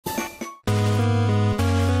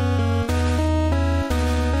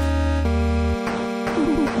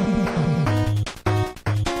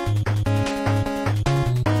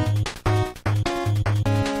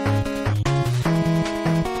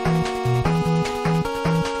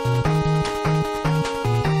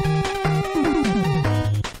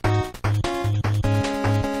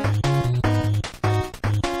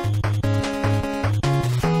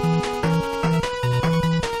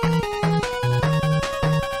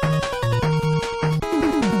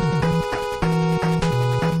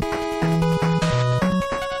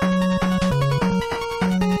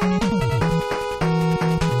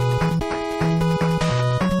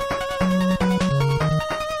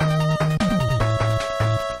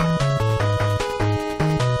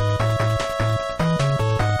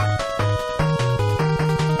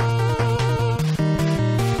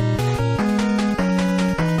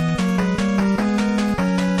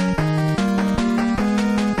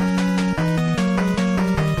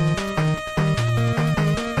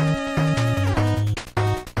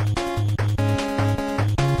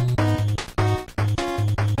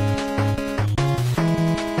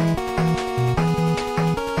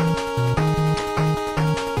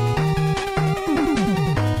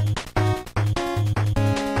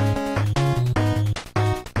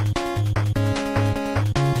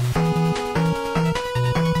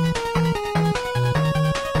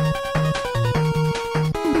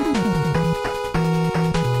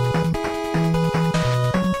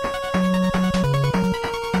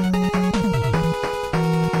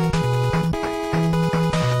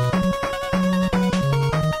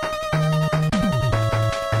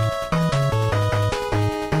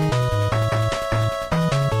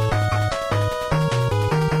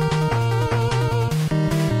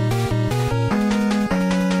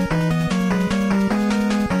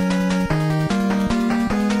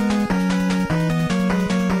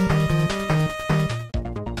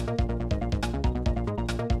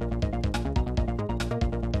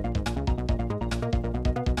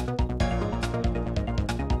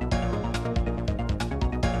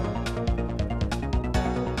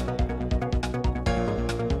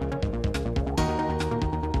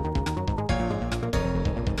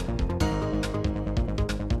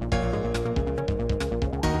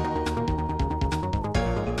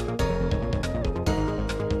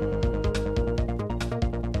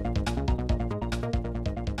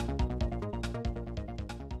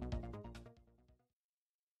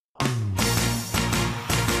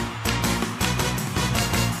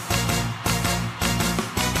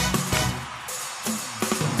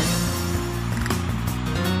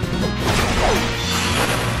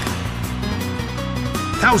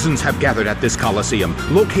Thousands have gathered at this Coliseum,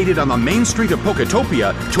 located on the main street of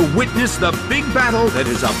Poketopia, to witness the big battle that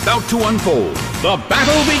is about to unfold. The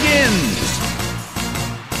battle begins!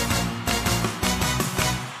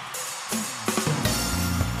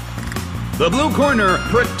 The blue corner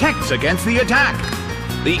protects against the attack.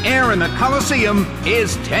 The air in the Coliseum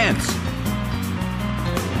is tense.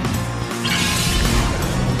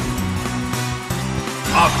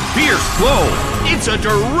 A fierce blow. It's a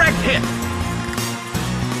direct hit.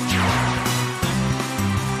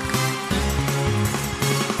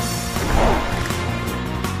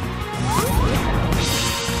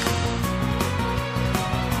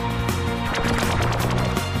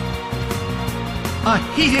 A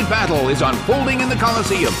heated battle is unfolding in the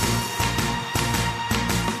Coliseum.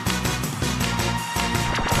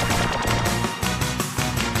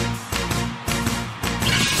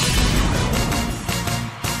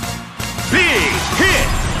 Big hit!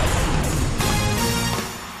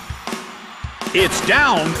 It's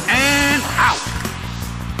down and out.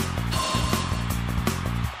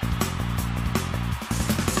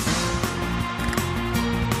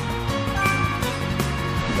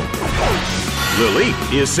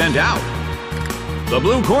 Lileep is sent out. The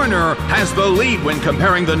blue corner has the lead when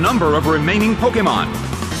comparing the number of remaining Pokémon,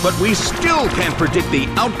 but we still can't predict the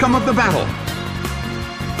outcome of the battle.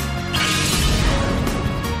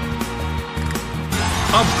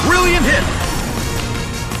 A brilliant hit!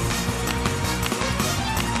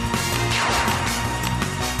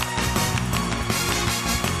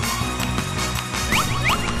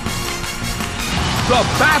 The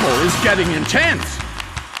battle is getting intense!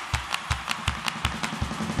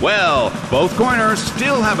 Well, both corners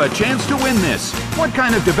still have a chance to win this. What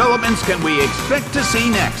kind of developments can we expect to see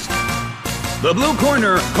next? The blue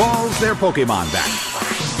corner calls their Pokémon back.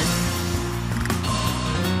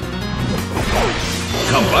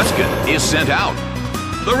 Combusken is sent out.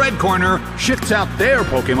 The red corner shifts out their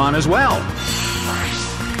Pokémon as well.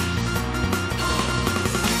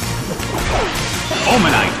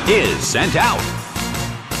 Omanyte is sent out.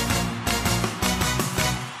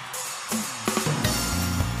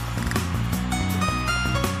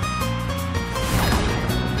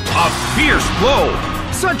 A fierce blow!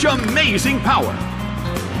 Such amazing power!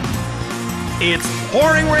 It's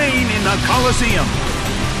pouring rain in the Coliseum.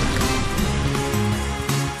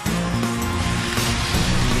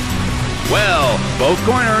 Well, both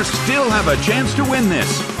corners still have a chance to win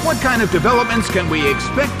this. What kind of developments can we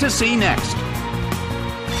expect to see next?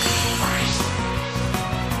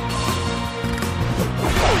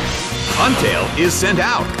 Huntail is sent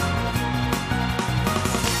out.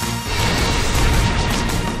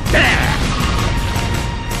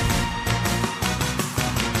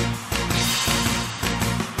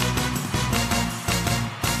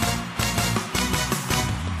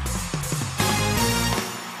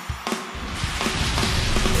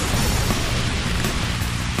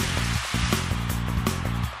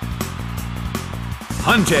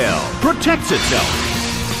 Huntail protects itself.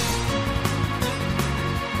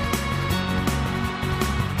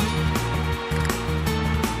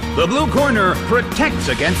 The blue corner protects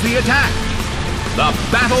against the attack. The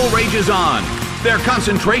battle rages on. Their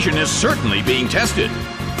concentration is certainly being tested.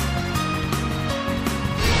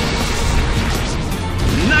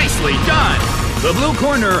 Nicely done! The blue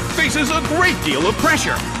corner faces a great deal of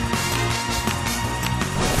pressure.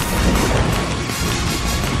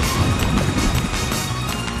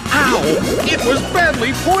 Ow! It was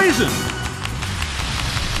badly poisoned!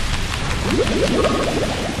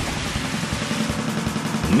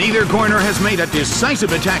 Neither corner has made a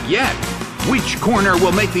decisive attack yet. Which corner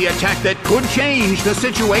will make the attack that could change the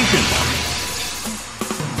situation?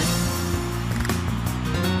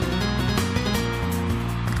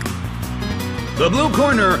 The blue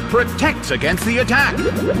corner protects against the attack.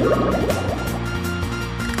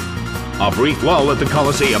 A brief lull at the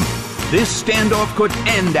Coliseum. This standoff could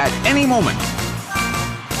end at any moment.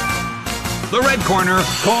 The red corner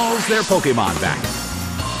calls their Pokémon back.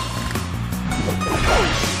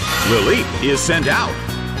 Lileep is sent out.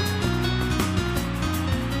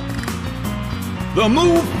 The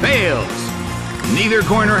move fails. Neither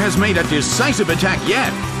corner has made a decisive attack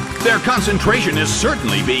yet. Their concentration is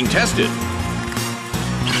certainly being tested.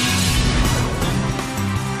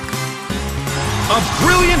 A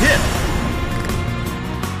brilliant hit!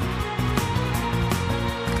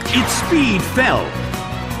 Its speed fell.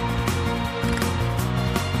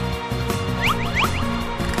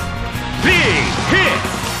 Big hit!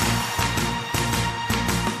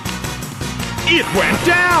 It went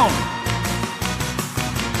down!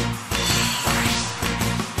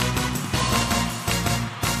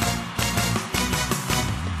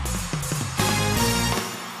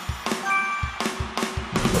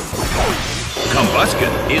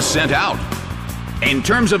 Combusken is sent out. In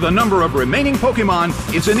terms of the number of remaining Pokémon,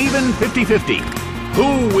 it's an even 50-50.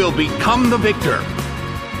 Who will become the victor?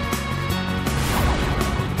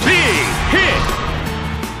 Big hit!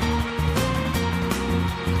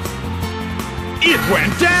 It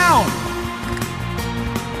went down!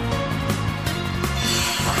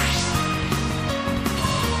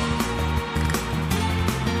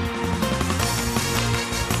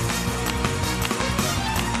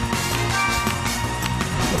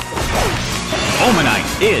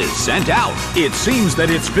 Omanyte is sent out. It seems that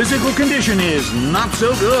its physical condition is not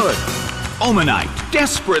so good. Omanyte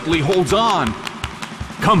desperately holds on.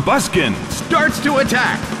 Combusken starts to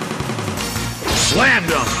attack. Slammed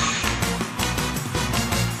him.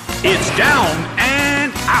 It's down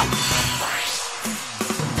and out.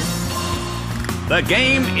 The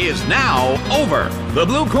game is now over. The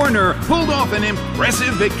blue corner pulled off an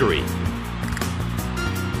impressive victory.